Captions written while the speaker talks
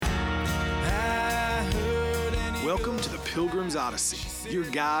Welcome to the Pilgrim's Odyssey, your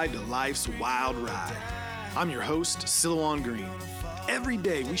guide to life's wild ride. I'm your host, Silouan Green. Every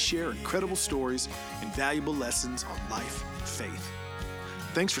day we share incredible stories and valuable lessons on life and faith.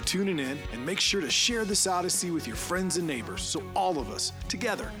 Thanks for tuning in, and make sure to share this Odyssey with your friends and neighbors so all of us,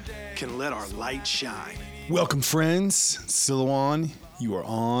 together, can let our light shine. Welcome, friends. Silouan, you are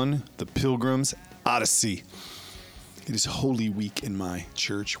on the Pilgrim's Odyssey. It is Holy Week in my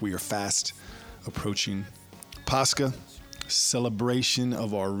church. We are fast approaching Pascha, celebration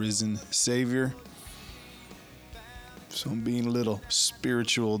of our risen Savior. So I'm being a little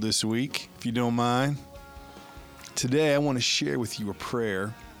spiritual this week, if you don't mind. Today I want to share with you a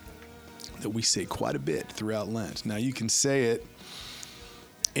prayer that we say quite a bit throughout Lent. Now you can say it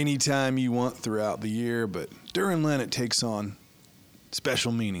anytime you want throughout the year, but during Lent it takes on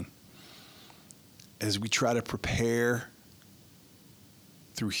special meaning as we try to prepare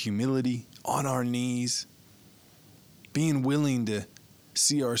through humility, on our knees, being willing to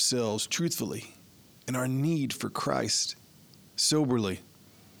see ourselves truthfully and our need for Christ soberly,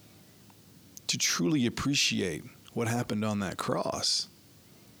 to truly appreciate what happened on that cross.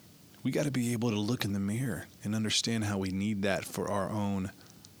 We got to be able to look in the mirror and understand how we need that for our own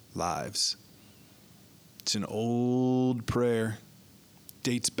lives. It's an old prayer,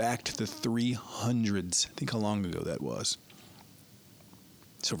 dates back to the 300s. I think how long ago that was.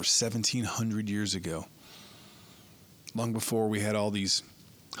 It's over 1,700 years ago. Long before we had all these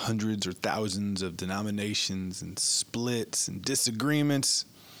hundreds or thousands of denominations and splits and disagreements,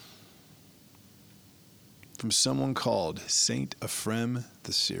 from someone called Saint Ephraim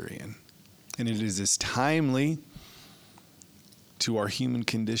the Syrian. And it is as timely to our human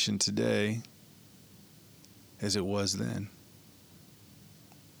condition today as it was then.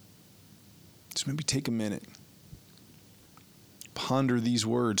 So maybe take a minute, ponder these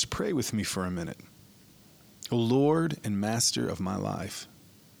words, pray with me for a minute. O Lord and Master of my life,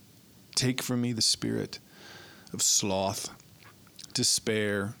 take from me the spirit of sloth,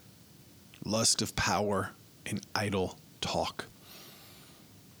 despair, lust of power, and idle talk.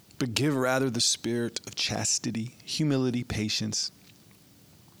 But give rather the spirit of chastity, humility, patience,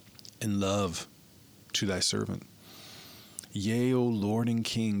 and love to thy servant. Yea, O Lord and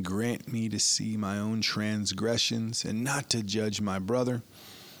King, grant me to see my own transgressions and not to judge my brother,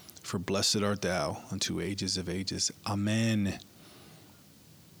 for blessed art thou unto ages of ages. Amen.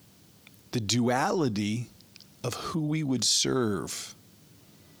 The duality of who we would serve,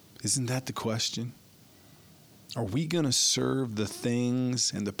 isn't that the question? Are we going to serve the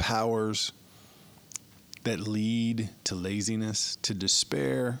things and the powers that lead to laziness, to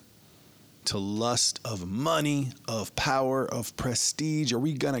despair, to lust of money, of power, of prestige? Are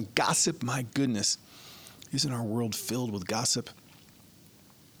we going to gossip? My goodness, isn't our world filled with gossip?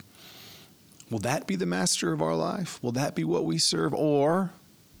 Will that be the master of our life? Will that be what we serve? Or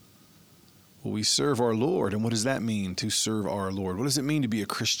will we serve our Lord? And what does that mean, to serve our Lord? What does it mean to be a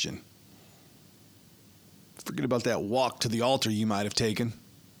Christian? Forget about that walk to the altar you might have taken,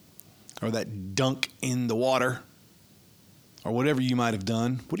 or that dunk in the water, or whatever you might have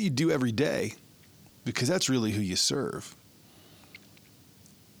done. What do you do every day? Because that's really who you serve.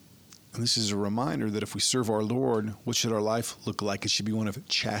 And this is a reminder that if we serve our Lord, what should our life look like? It should be one of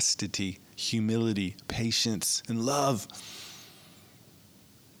chastity, humility, patience, and love.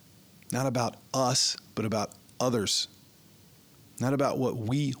 Not about us, but about others. Not about what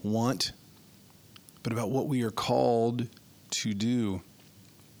we want, but about what we are called to do.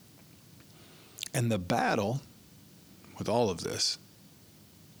 And the battle with all of this,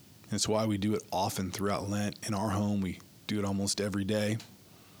 and it's why we do it often throughout Lent. In our home, we do it almost every day,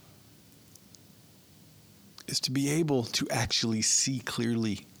 is to be able to actually see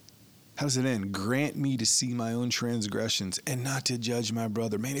clearly. How does it end? Grant me to see my own transgressions and not to judge my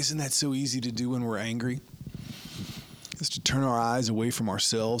brother. Man, isn't that so easy to do when we're angry? Just to turn our eyes away from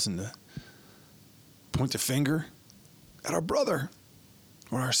ourselves and to point the finger at our brother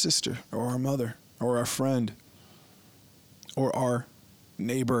or our sister or our mother or our friend or our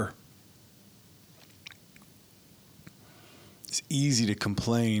neighbor. It's easy to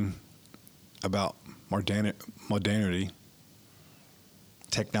complain about modernity,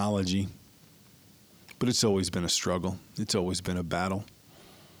 technology, but it's always been a struggle. It's always been a battle.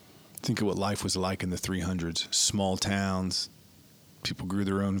 Think of what life was like in the 300s. Small towns, people grew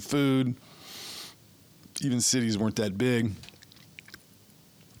their own food. Even cities weren't that big.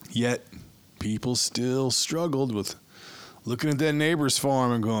 Yet, people still struggled with looking at that neighbor's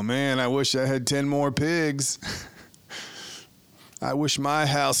farm and going, man, I wish I had 10 more pigs. I wish my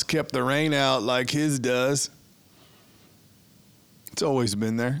house kept the rain out like his does. It's always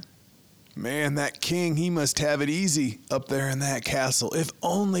been there. Man, that king, he must have it easy up there in that castle. If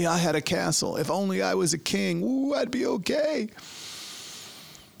only I had a castle. If only I was a king. Ooh, I'd be okay.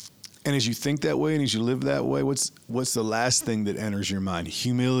 And as you think that way and as you live that way, what's the last thing that enters your mind?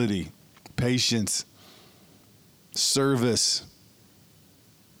 Humility, patience, service.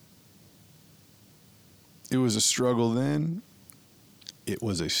 It was a struggle then. It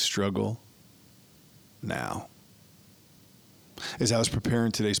was a struggle now. As I was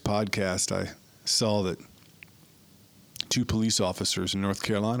preparing today's podcast, I saw that 2 police officers in North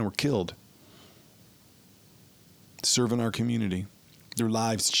Carolina were killed serving our community. Their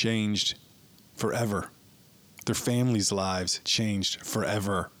lives changed forever. Their families' lives changed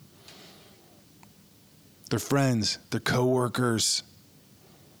forever. Their friends, their coworkers.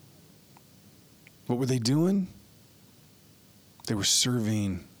 What were they doing? They were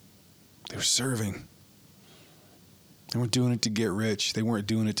serving. They were serving. They weren't doing it to get rich. They weren't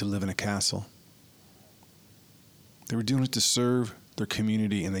doing it to live in a castle. They were doing it to serve their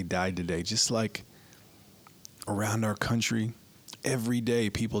community, and they died today. Just like around our country, every day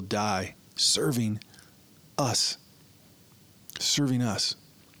people die serving us. Serving us.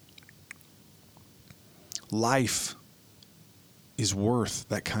 Life is worth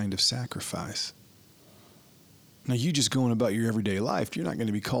that kind of sacrifice. Now, you just going about your everyday life, you're not going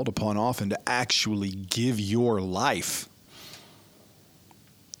to be called upon often to actually give your life.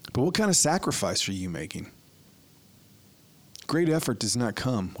 But what kind of sacrifice are you making? Great effort does not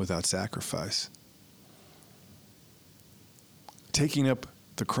come without sacrifice. Taking up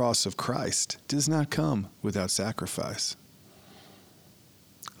the cross of Christ does not come without sacrifice.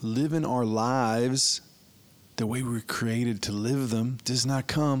 Living our lives the way we were created to live them does not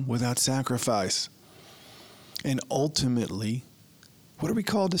come without sacrifice. And ultimately, what are we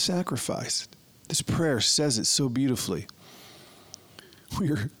called to sacrifice? This prayer says it so beautifully.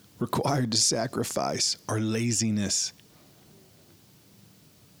 We are required to sacrifice our laziness.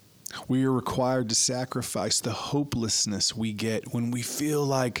 We are required to sacrifice the hopelessness we get when we feel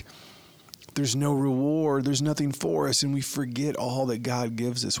like there's no reward, there's nothing for us, and we forget all that God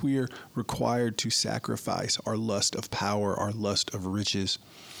gives us. We are required to sacrifice our lust of power, our lust of riches,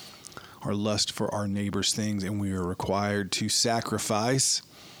 our lust for our neighbor's things, and we are required to sacrifice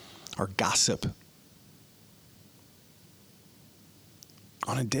our gossip.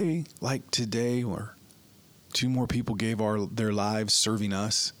 On a day like today, where 2 more people gave their lives serving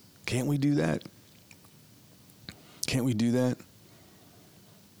us, can't we do that? Can't we do that?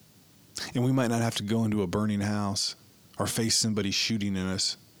 And we might not have to go into a burning house or face somebody shooting at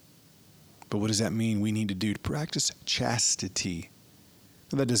us. But what does that mean we need to do? To practice chastity.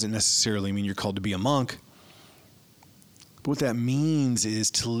 Now, that doesn't necessarily mean you're called to be a monk. But what that means is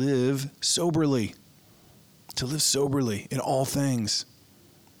to live soberly. To live soberly in all things.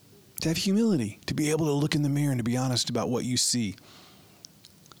 To have humility. To be able to look in the mirror and to be honest about what you see.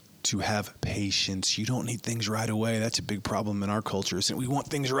 To have patience. You don't need things right away. That's a big problem in our culture, isn't it? We want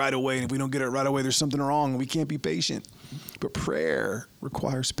things right away, and if we don't get it right away, there's something wrong, and we can't be patient. But prayer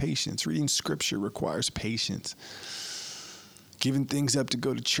requires patience. Reading scripture requires patience. Giving things up to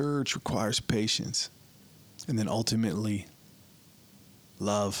go to church requires patience. And then ultimately,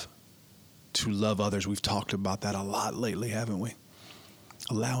 love. To love others. We've talked about that a lot lately, haven't we?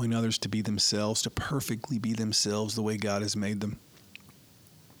 Allowing others to be themselves, to perfectly be themselves the way God has made them.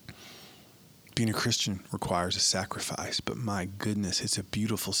 Being a Christian requires a sacrifice, but my goodness, it's a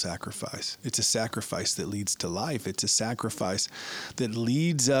beautiful sacrifice. It's a sacrifice that leads to life. It's a sacrifice that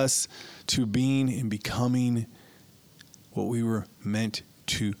leads us to being and becoming what we were meant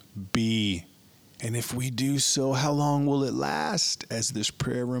to be. And if we do so, how long will it last? As this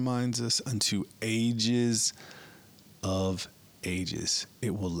prayer reminds us, unto ages of ages.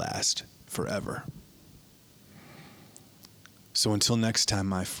 It will last forever. So until next time,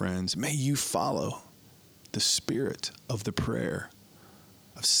 my friends, may you follow the spirit of the prayer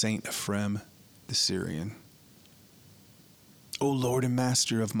of Saint Ephraim the Syrian. O Lord and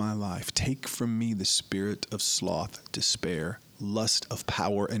Master of my life, take from me the spirit of sloth, despair, lust of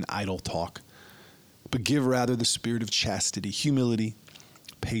power, and idle talk, but give rather the spirit of chastity, humility,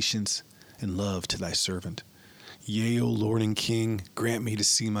 patience, and love to thy servant. Yea, O Lord and King, grant me to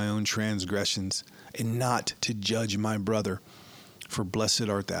see my own transgressions, and not to judge my brother. For blessed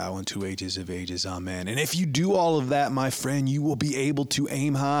art thou unto ages of ages. Amen. And if you do all of that, my friend, you will be able to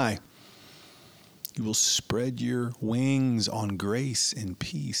aim high. You will spread your wings on grace and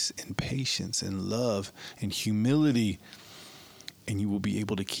peace and patience and love and humility. And you will be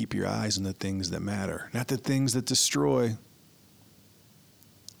able to keep your eyes on the things that matter, not the things that destroy.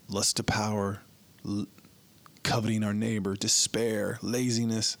 Lust of power, coveting our neighbor, despair,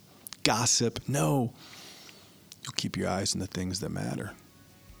 laziness. gossip. No, you'll keep your eyes on the things that matter.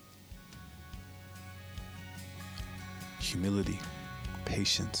 Humility,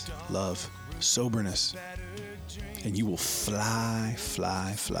 patience, love, soberness. And you will fly,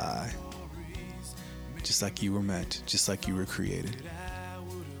 fly, fly. Just like you were meant, just like you were created.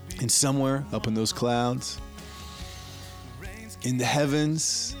 And somewhere up in those clouds, in the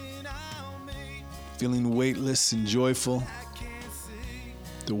heavens, feeling weightless and joyful,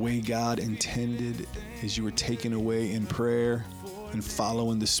 the way God intended as you were taken away in prayer and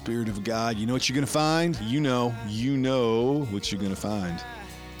following the Spirit of God, you know what you're going to find? You know what you're going to find.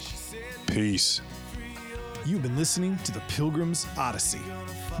 Peace. You've been listening to the Pilgrim's Odyssey.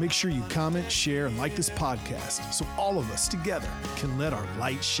 Make sure you comment, share, and like this podcast so all of us together can let our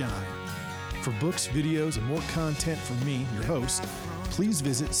light shine. For books, videos, and more content from me, your host, please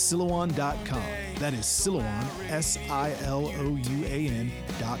visit Silouan.com. That is Silouan, Silouan.com.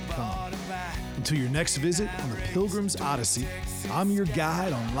 Until your next visit on the Pilgrim's Odyssey, I'm your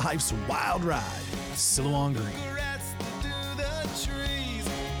guide on life's wild ride, Silouan Green.